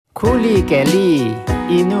Kuli Kelly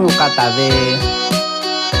INU Katave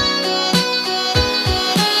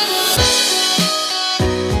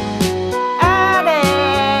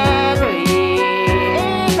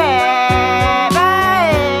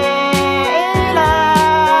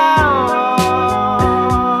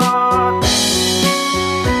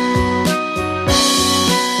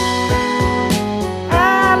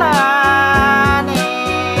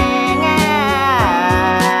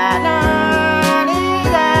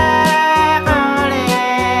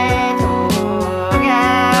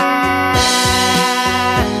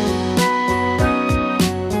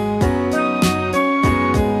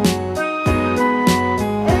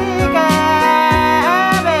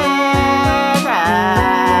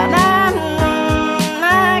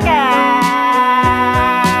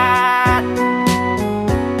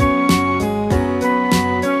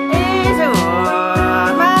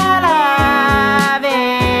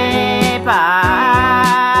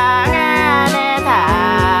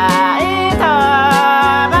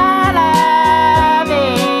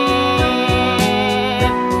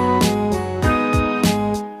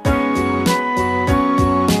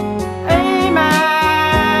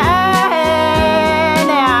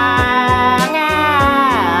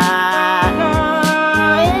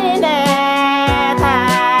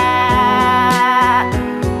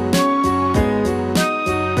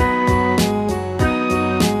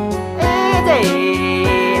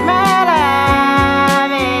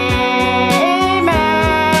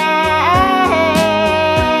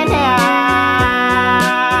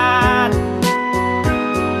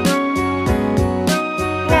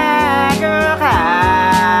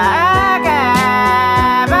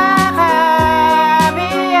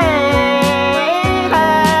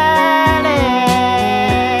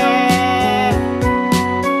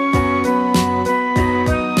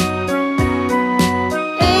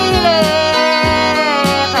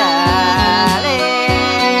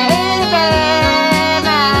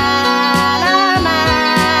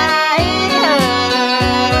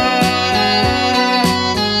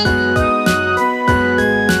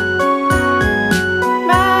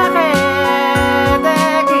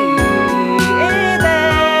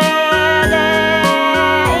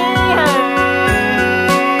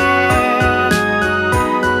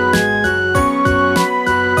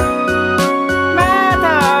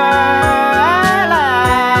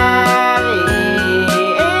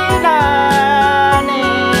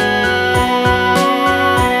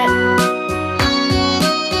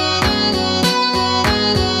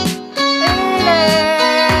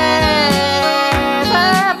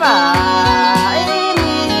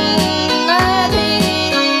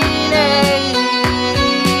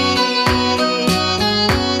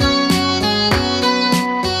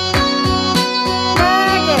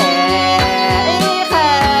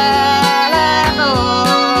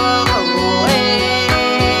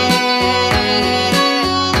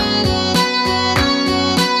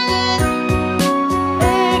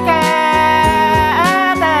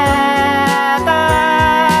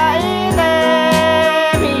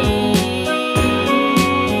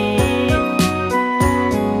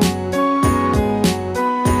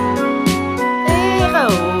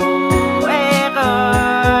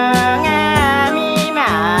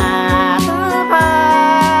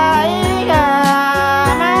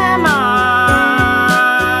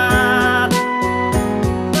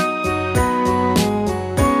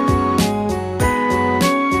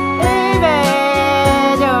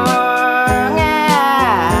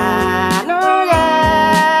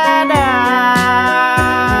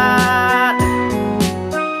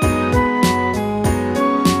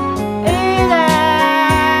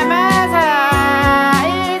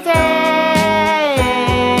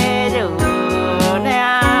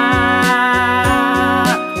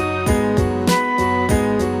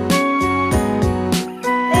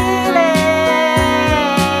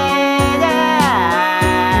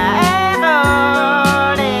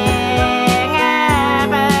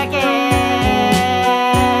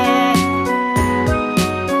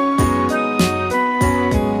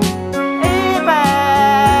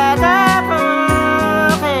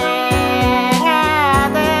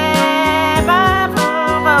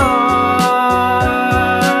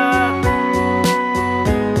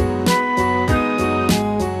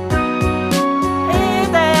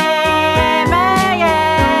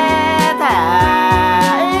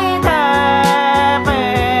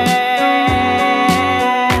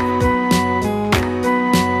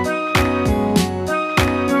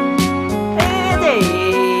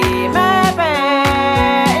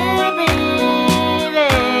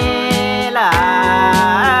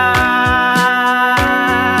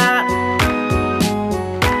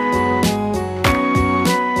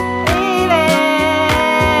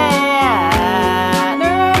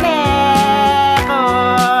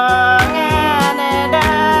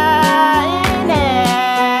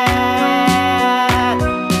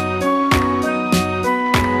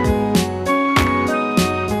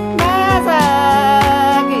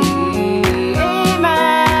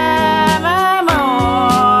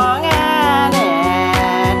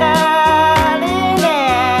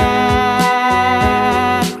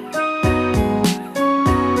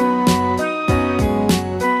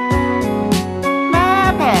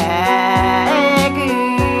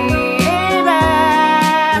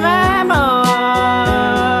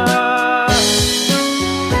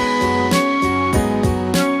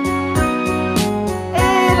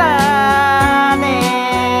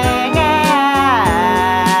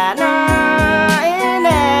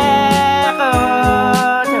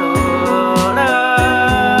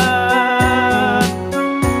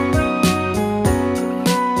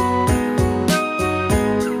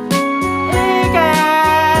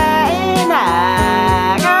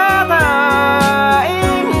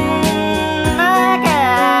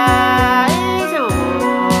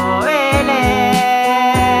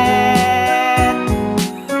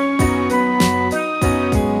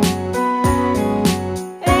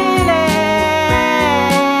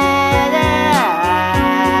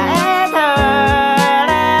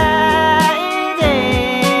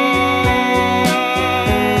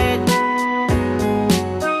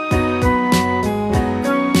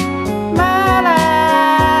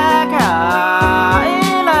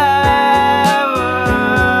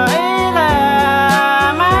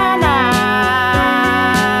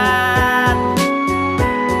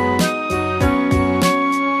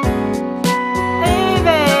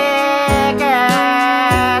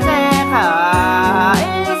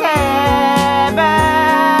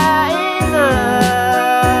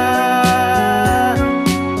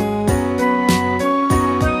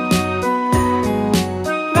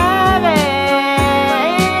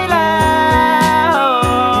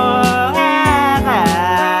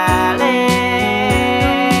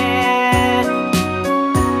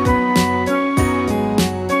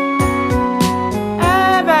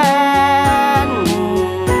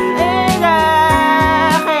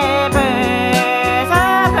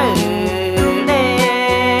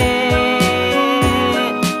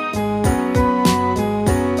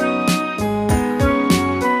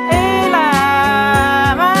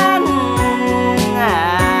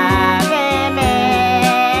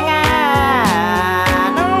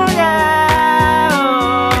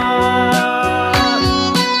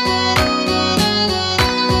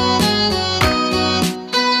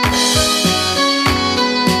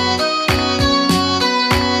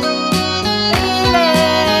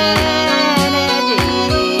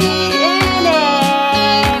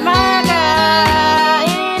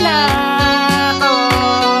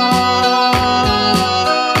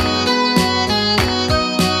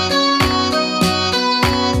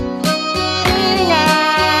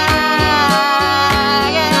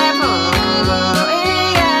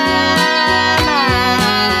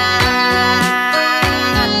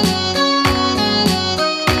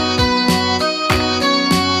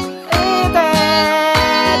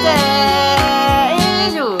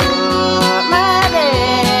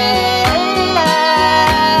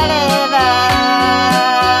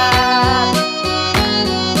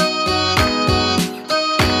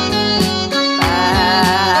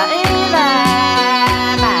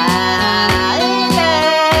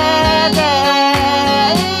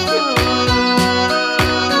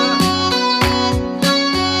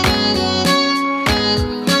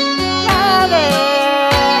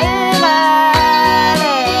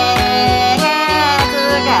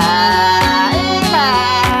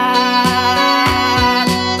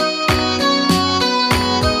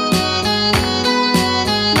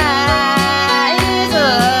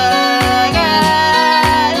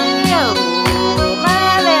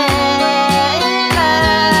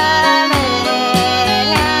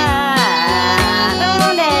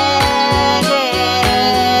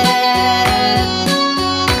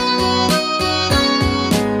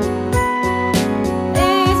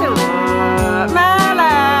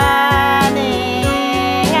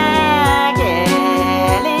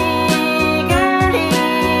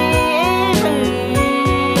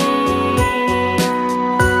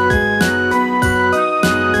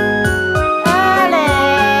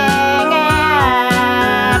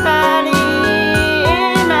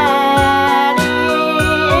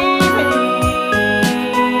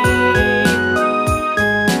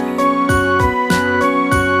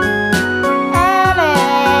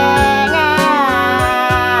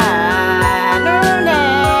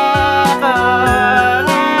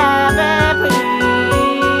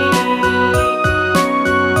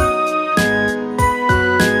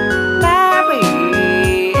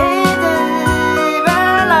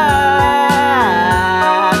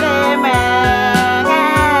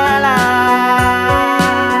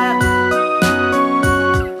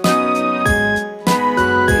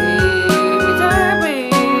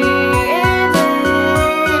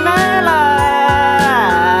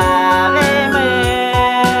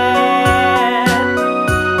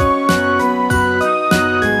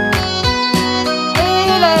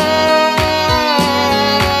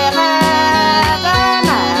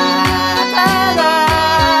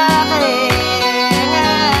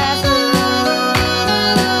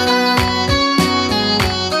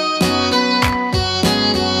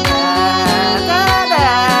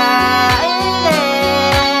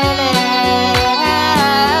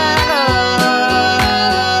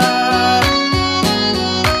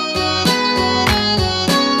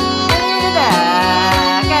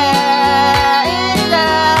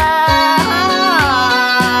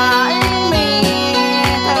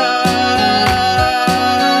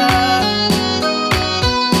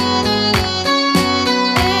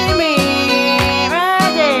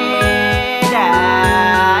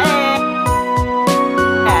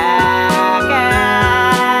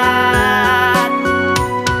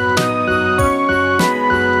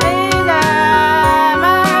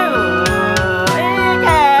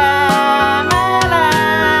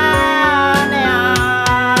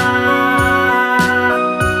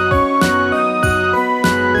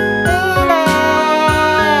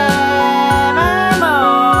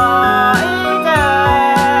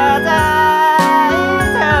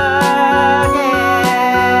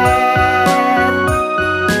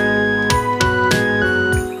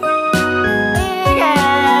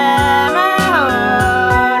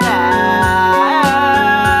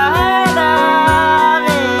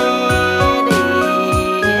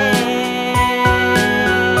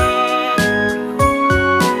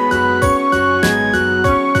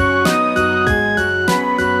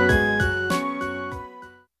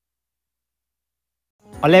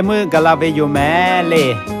อะไรมือกะลาเบอยู่แม่เลย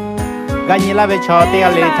กันยี่ลาเบชอเตีย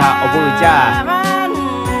เลยถ้าอบูจ้า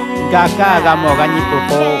กากากามอกันยี่ปุโ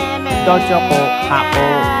ปดอจโกหาโป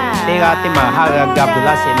เตกาติมาหากากาบุล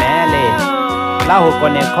าเสแม่เลยลาหูค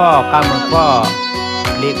นในข้อกามุข้อ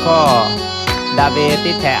ลีข้อดาเบ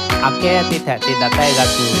ติแทอาเกติแทติดาไตกา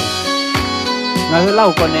จูงั้นลา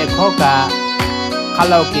หูคนในข้อกาคา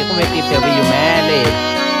ราโอเกะก็ไม่ติดเตไปอยู่แม่เลย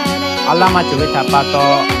อัลลามาจุเวทาปาโต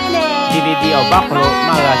ดีวีดีเอาบักโลม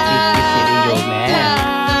าลาจิกิสิริโยแม่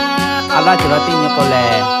อัลลาจุลติญโกเล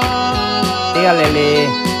เตยเลเล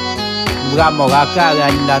บุกามอกากากั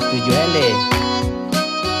นดาตุจุเอเล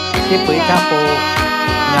ที่ปุยทาโป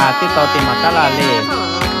งาติโตติมาตาลาเล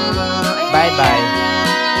บายบาย